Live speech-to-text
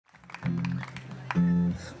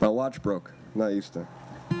My watch broke. Not used to.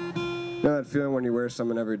 You know that feeling when you wear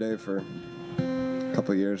something every day for a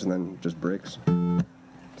couple of years and then it just breaks?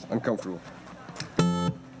 It's uncomfortable.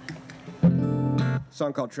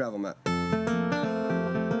 Song called Travel Map.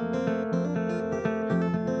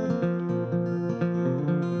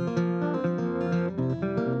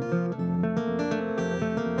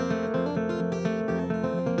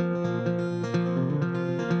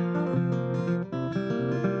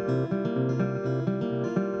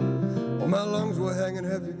 My lungs were hanging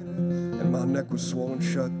heavy and my neck was swollen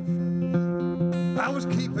shut. I was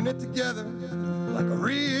keeping it together like a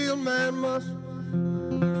real man must,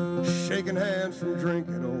 shaking hands from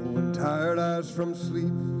drinking, oh, and tired eyes from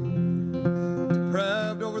sleep,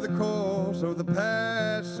 deprived over the course of the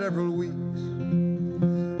past several weeks.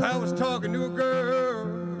 I was talking to a girl,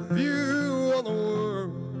 view on the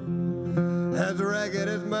world, as ragged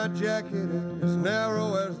as my jacket, as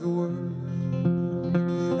narrow as the world.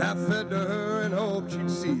 I fed to her and hoped she'd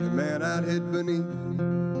see the man I'd hid beneath,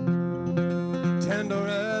 tender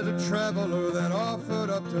as a traveler that offered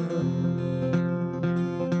up to her.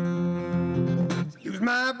 Use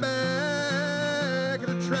my bag as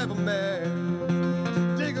a travel map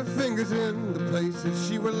to dig her fingers in the places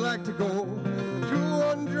she would like to go, to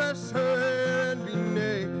undress her hair and be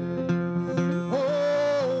naked,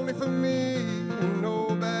 only for me,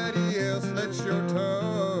 nobody else. Let your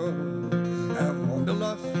tongue have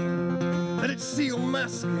wanderlust, let it seal my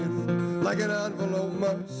skin like an envelope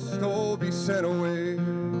must, or be sent away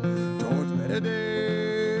towards better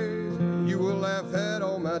days. You will laugh at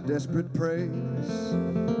all my desperate praise.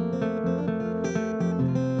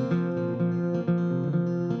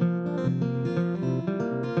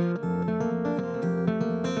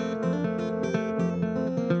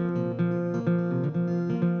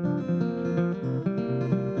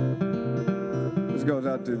 This goes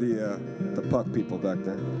out to the puck people back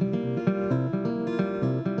there.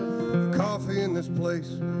 The coffee in this place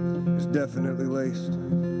is definitely laced.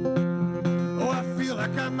 Oh, I feel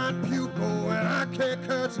like I might puke, oh, and I can't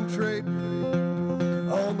concentrate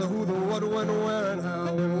on the who, the what, when, where, and how,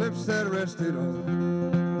 and lips that rested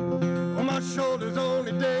on my shoulders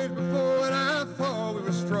only days before, and I thought we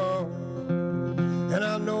were strong, and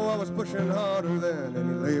I know I was pushing harder than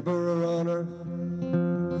any laborer on earth,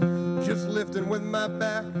 just lifting with my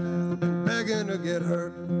back and begging to get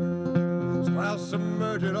hurt. So I'll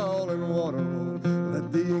submerge it all in water,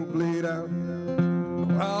 let the ink bleed out,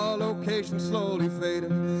 while location slowly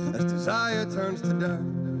fading as desire turns to doubt.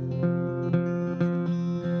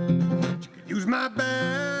 You could use my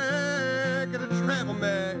bag as a travel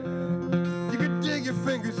map. You could dig your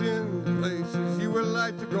fingers in places you would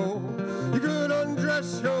like to go. You could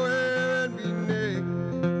undress your hair and be naked,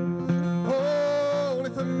 only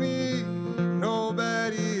for me,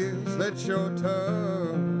 nobody else. Let your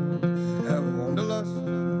tongue have wanderlust,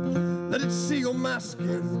 let it seal my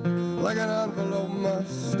skin like an envelope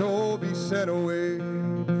must, or be sent away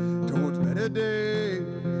towards better days.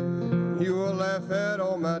 You will laugh at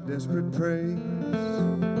all my desperate praise.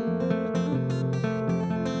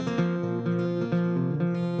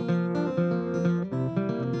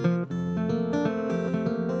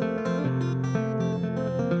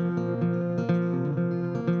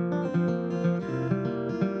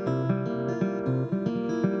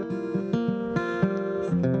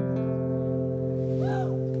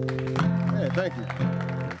 Thank you.